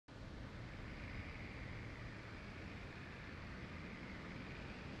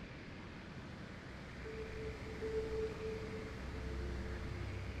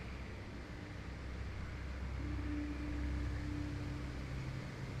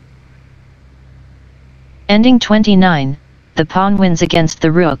Ending 29, the pawn wins against the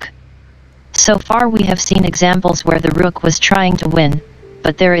rook. So far we have seen examples where the rook was trying to win,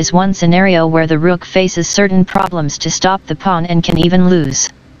 but there is one scenario where the rook faces certain problems to stop the pawn and can even lose.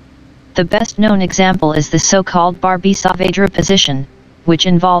 The best known example is the so-called Barbie Saavedra position, which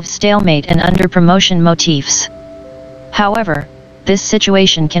involves stalemate and under-promotion motifs. However, this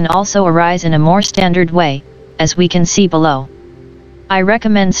situation can also arise in a more standard way, as we can see below. I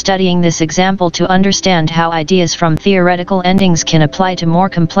recommend studying this example to understand how ideas from theoretical endings can apply to more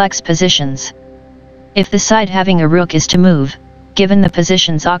complex positions. If the side having a rook is to move, given the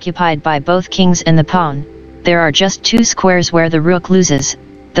positions occupied by both kings and the pawn, there are just two squares where the rook loses,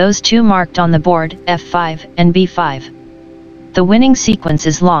 those two marked on the board, f5 and b5. The winning sequence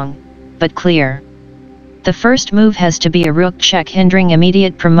is long, but clear. The first move has to be a rook check hindering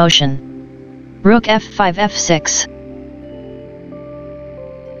immediate promotion. Rook f5 f6.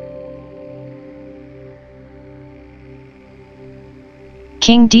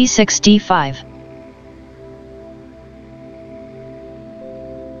 King d6 d5.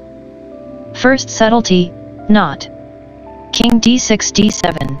 First subtlety, not. King d6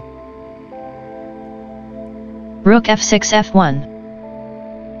 d7. Rook f6 f1.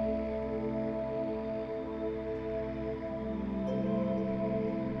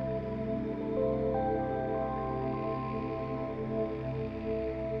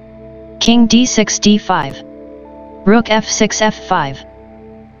 King d6 d5. Rook f6 f5.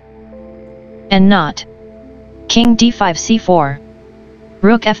 And not. King d5 c4.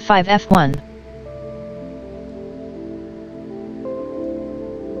 Rook f5 f1.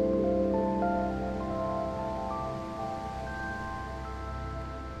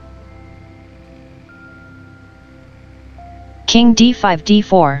 King d5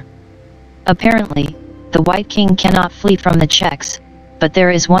 d4. Apparently, the white king cannot flee from the checks, but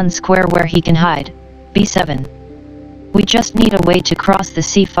there is one square where he can hide, b7. We just need a way to cross the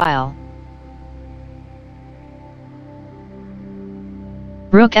c-file.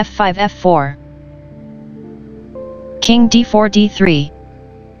 Rook f5 f4. King d4 d3.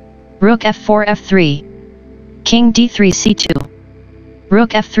 Rook f4 f3. King d3 c2. Rook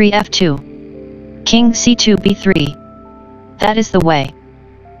f3 f2. King c2 b3. That is the way.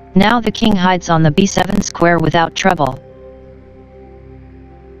 Now the king hides on the b7 square without trouble.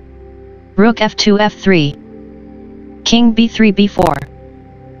 Rook f2 f3. King b3 b4.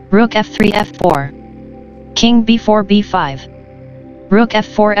 Rook f3 f4. King b4 b5. Rook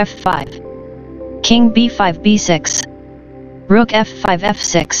f4 f5. King b5 b6. Rook f5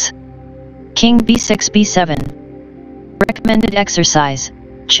 f6. King b6 b7. Recommended exercise: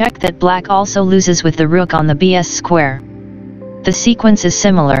 check that black also loses with the rook on the bs square. The sequence is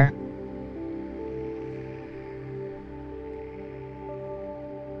similar.